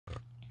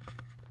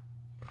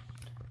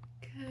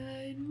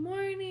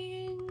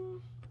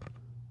morning.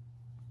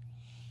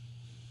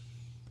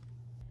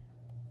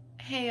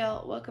 Hey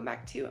y'all, welcome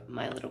back to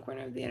my little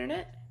corner of the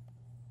internet.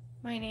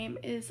 My name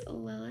is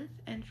Lilith,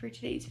 and for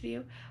today's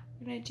video,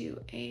 we're gonna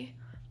do a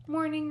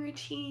morning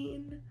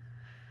routine.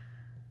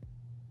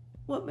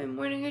 What my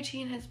morning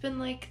routine has been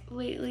like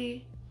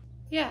lately.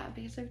 Yeah,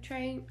 because I've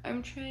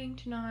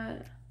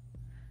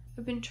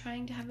been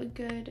trying to have a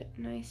good,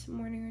 nice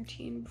morning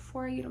routine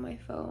before I get on my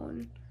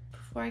phone,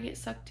 before I get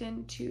sucked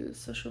into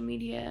social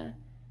media.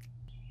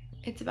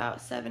 It's about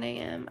 7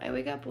 a.m. I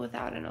wake up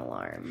without an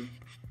alarm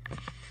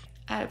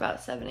at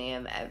about 7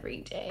 a.m.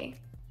 every day.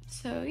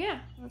 So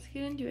yeah, let's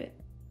get into it.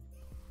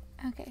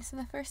 Okay, so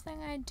the first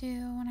thing I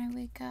do when I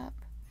wake up,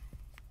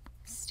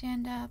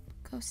 stand up,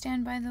 go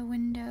stand by the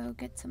window,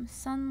 get some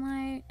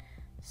sunlight,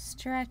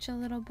 stretch a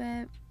little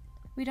bit.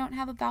 We don't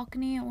have a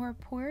balcony or a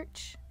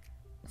porch,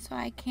 so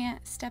I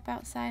can't step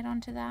outside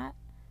onto that.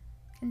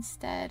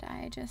 Instead,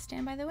 I just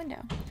stand by the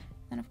window.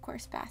 Then, of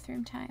course,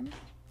 bathroom time.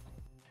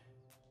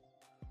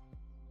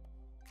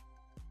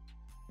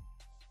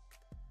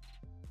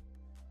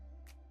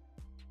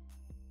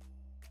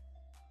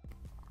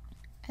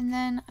 And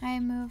then I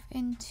move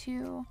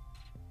into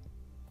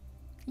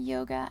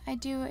yoga. I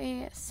do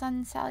a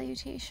sun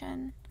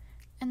salutation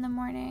in the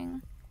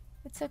morning.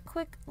 It's a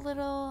quick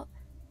little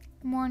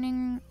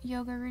morning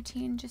yoga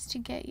routine just to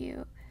get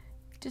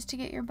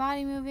your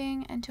body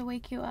moving and to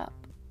wake you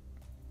up.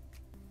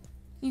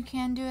 You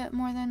can do it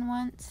more than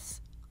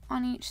once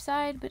on each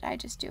side, but I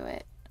just do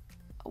it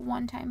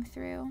one time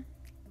through.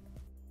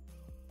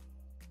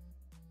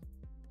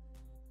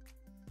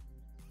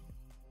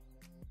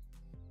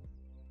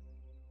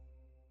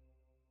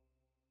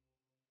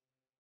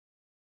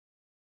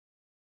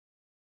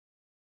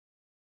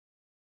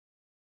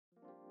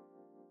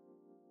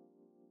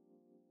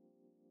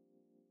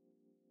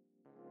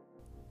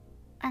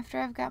 After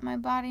I've got my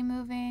body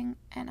moving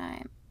and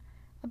I'm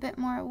a bit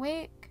more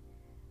awake,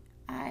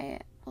 I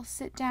will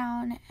sit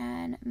down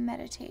and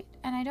meditate.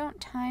 And I don't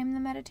time the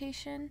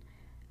meditation,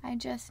 I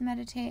just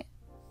meditate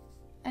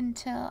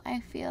until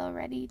I feel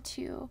ready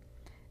to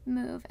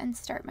move and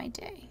start my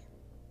day.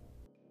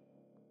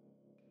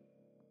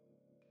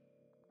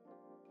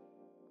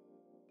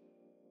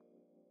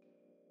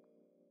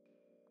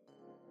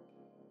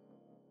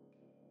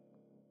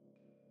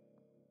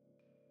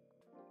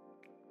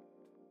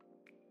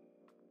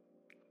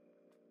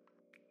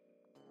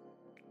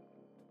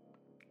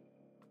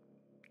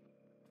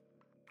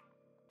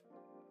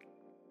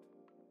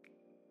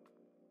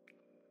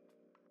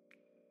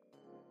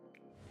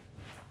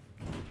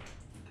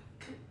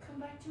 Come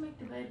back to make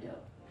the bed though.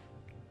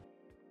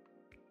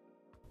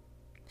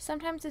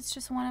 Sometimes it's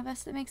just one of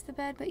us that makes the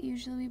bed, but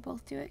usually we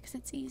both do it because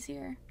it's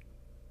easier.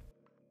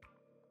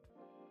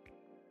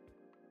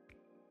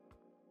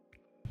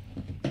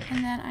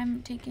 And then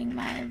I'm taking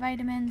my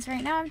vitamins.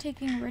 Right now I'm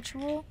taking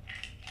Ritual,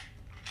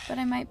 but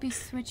I might be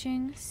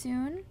switching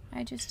soon.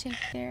 I just take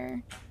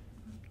their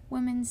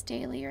Women's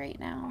Daily right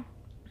now.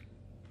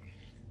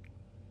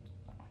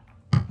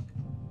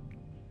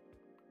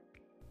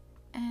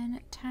 And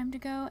time to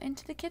go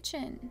into the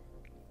kitchen.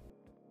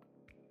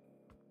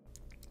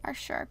 Our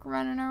shark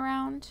running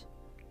around,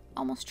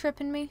 almost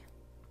tripping me.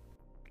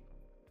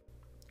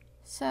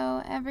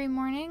 So every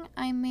morning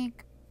I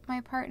make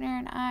my partner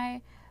and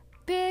I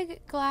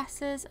big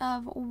glasses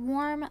of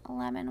warm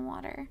lemon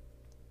water.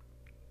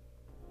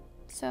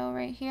 So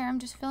right here I'm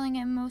just filling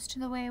it most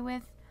of the way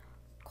with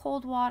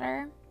cold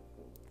water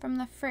from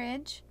the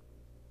fridge.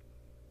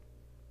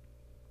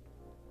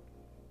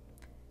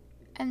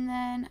 And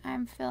then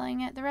I'm filling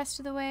it the rest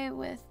of the way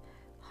with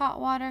hot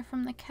water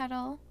from the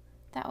kettle.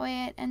 That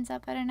way it ends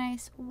up at a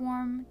nice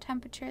warm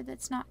temperature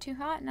that's not too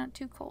hot, not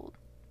too cold.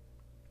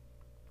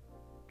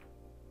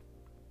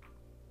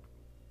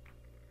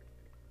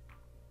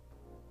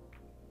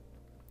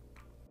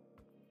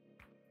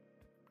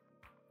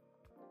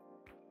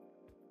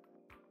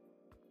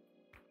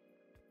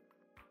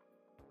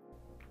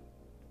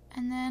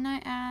 And then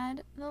I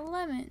add the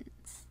lemons.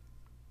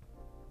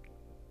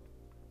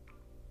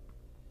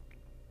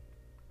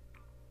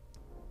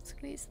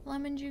 Squeeze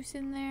lemon juice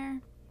in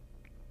there.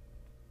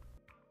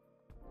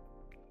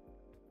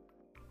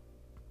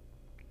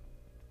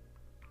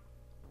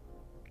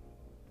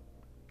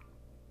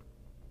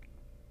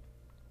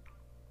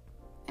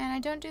 And I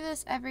don't do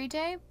this every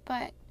day,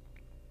 but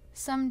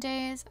some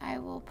days I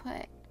will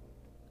put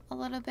a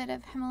little bit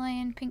of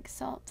Himalayan pink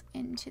salt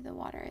into the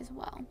water as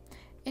well.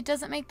 It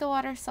doesn't make the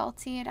water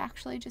salty, it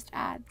actually just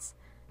adds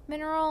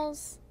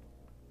minerals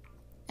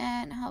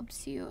and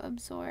helps you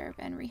absorb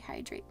and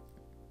rehydrate.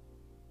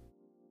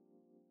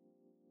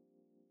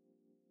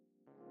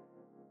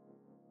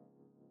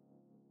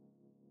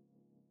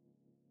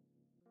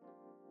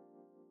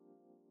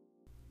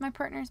 My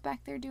partner's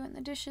back there doing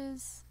the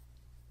dishes.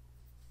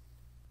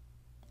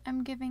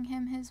 I'm giving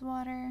him his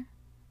water.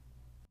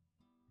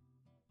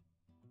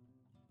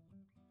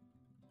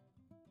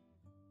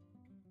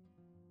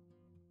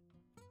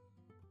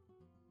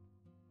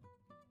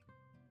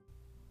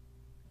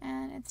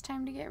 And it's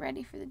time to get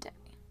ready for the day.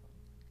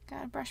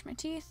 Gotta brush my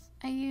teeth.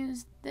 I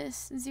use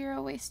this zero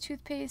waste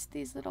toothpaste,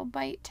 these little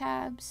bite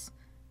tabs.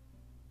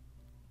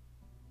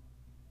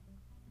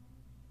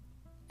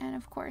 And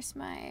of course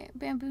my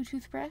bamboo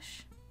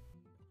toothbrush.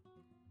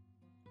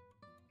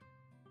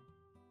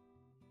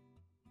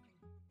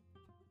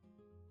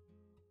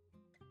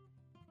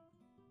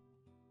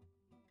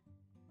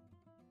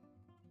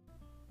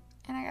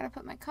 And I gotta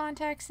put my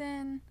contacts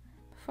in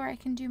before I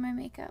can do my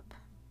makeup.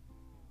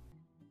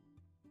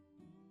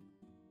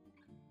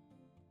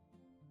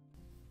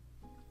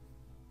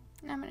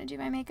 Now I'm gonna do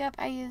my makeup.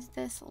 I use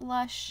this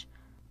Lush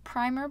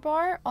primer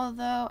bar,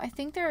 although I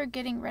think they're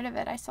getting rid of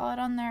it. I saw it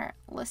on their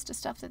list of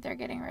stuff that they're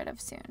getting rid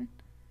of soon.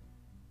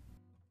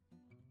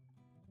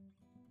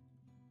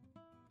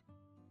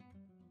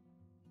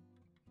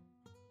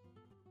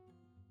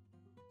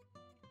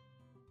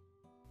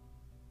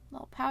 A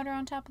little powder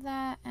on top of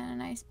that and a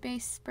nice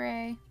base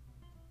spray.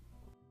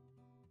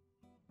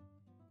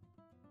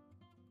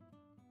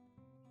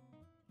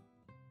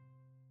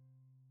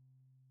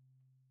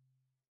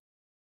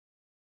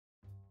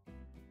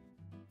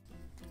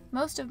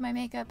 Most of my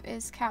makeup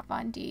is Kat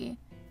Von D.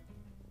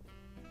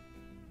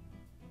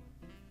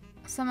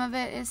 Some of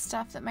it is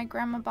stuff that my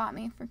grandma bought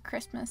me for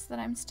Christmas that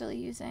I'm still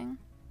using.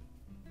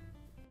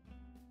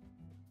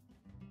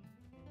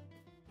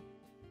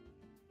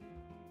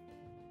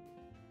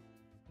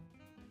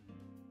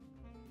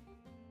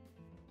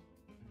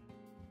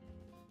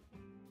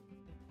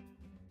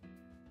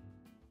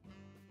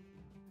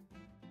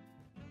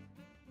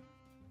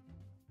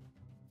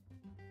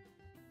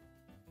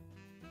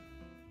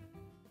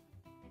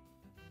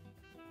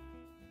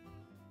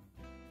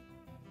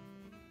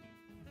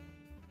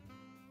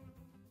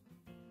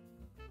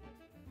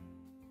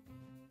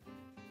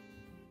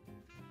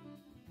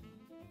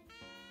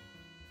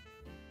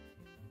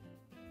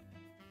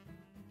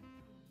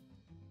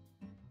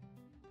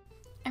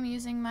 I'm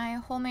using my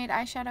homemade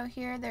eyeshadow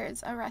here.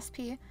 There's a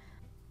recipe.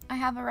 I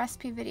have a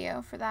recipe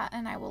video for that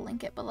and I will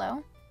link it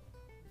below.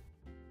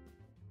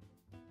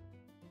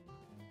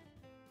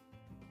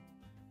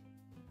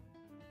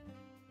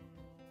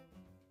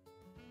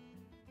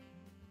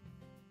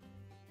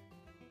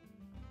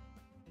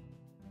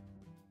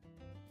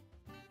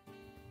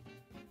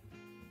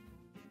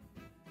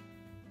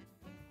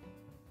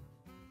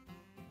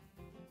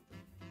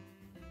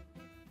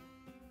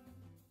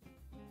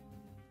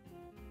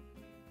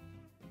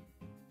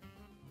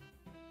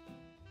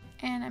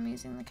 And I'm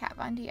using the Kat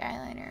Von D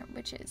eyeliner,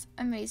 which is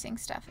amazing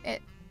stuff.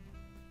 It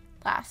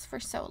lasts for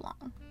so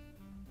long.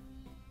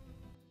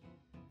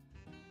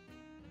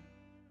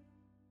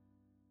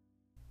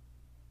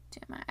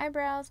 Do my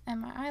eyebrows and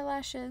my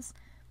eyelashes.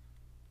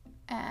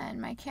 And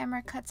my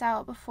camera cuts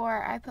out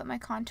before I put my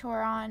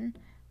contour on,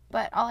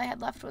 but all I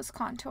had left was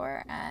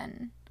contour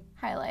and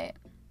highlight.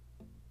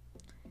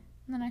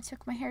 And then I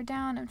took my hair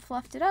down and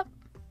fluffed it up.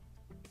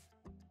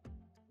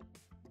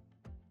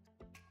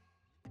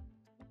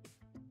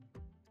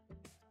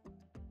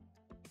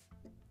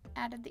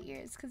 Added the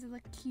ears because they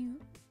look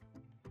cute.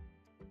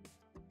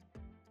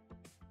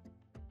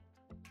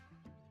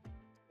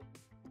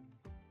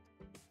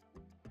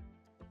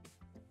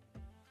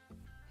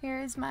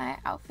 Here is my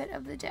outfit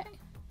of the day.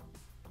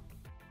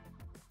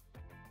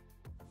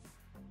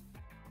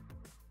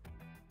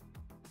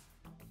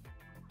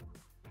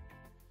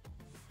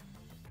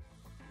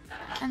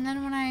 And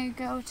then when I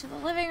go to the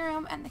living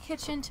room and the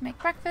kitchen to make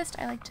breakfast,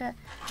 I like to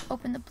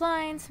open the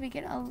blinds so we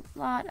get a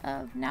lot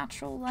of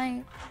natural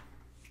light.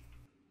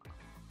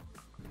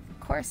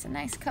 Of course, a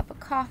nice cup of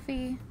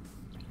coffee.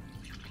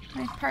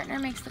 My partner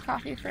makes the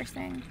coffee first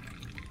thing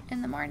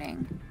in the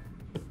morning.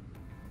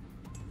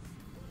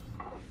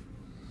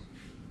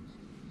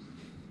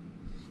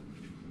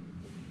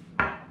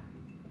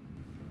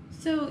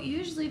 So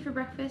usually for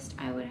breakfast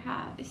I would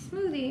have a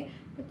smoothie,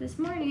 but this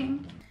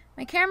morning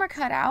my camera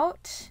cut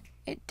out.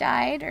 It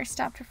died or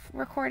stopped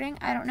recording,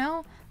 I don't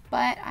know,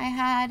 but I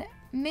had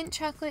mint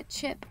chocolate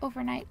chip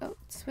overnight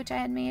oats, which I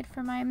had made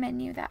for my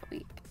menu that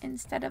week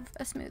instead of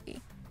a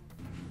smoothie.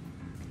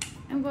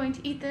 I'm going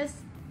to eat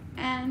this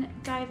and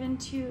dive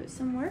into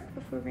some work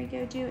before we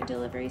go do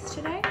deliveries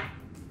today.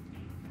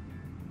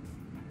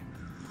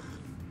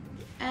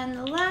 And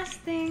the last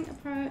thing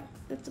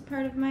that's a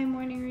part of my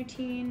morning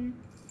routine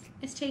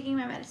is taking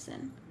my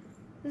medicine.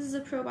 This is a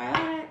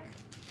probiotic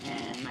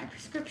and my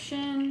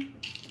prescription.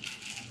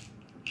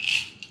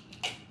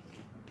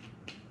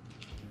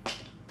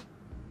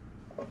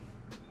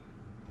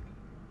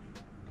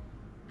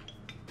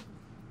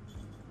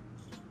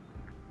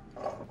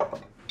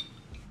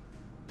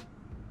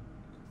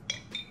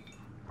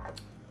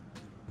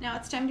 Now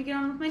it's time to get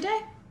on with my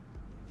day.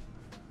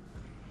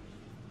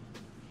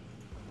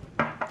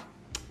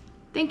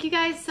 Thank you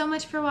guys so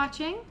much for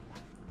watching.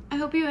 I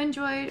hope you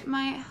enjoyed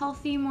my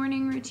healthy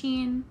morning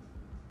routine.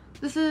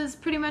 This is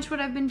pretty much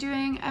what I've been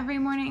doing every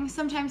morning.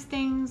 Sometimes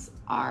things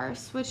are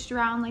switched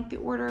around, like the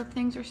order of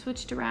things are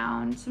switched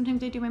around.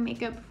 Sometimes I do my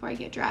makeup before I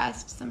get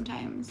dressed.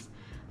 Sometimes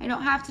I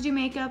don't have to do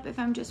makeup if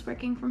I'm just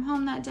working from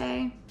home that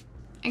day.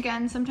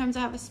 Again, sometimes I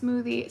have a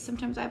smoothie,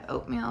 sometimes I have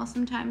oatmeal,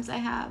 sometimes I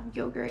have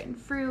yogurt and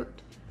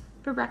fruit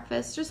for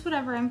breakfast, just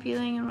whatever I'm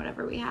feeling and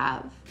whatever we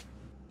have.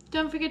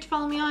 Don't forget to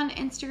follow me on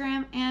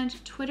Instagram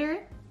and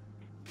Twitter.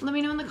 Let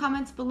me know in the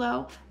comments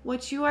below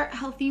what your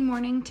healthy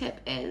morning tip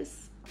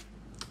is.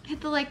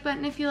 Hit the like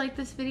button if you like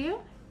this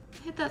video.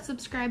 Hit that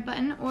subscribe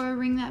button or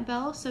ring that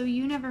bell so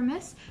you never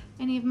miss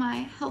any of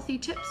my healthy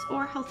tips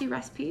or healthy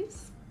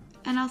recipes.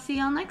 And I'll see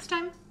y'all next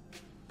time.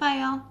 Bye,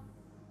 y'all.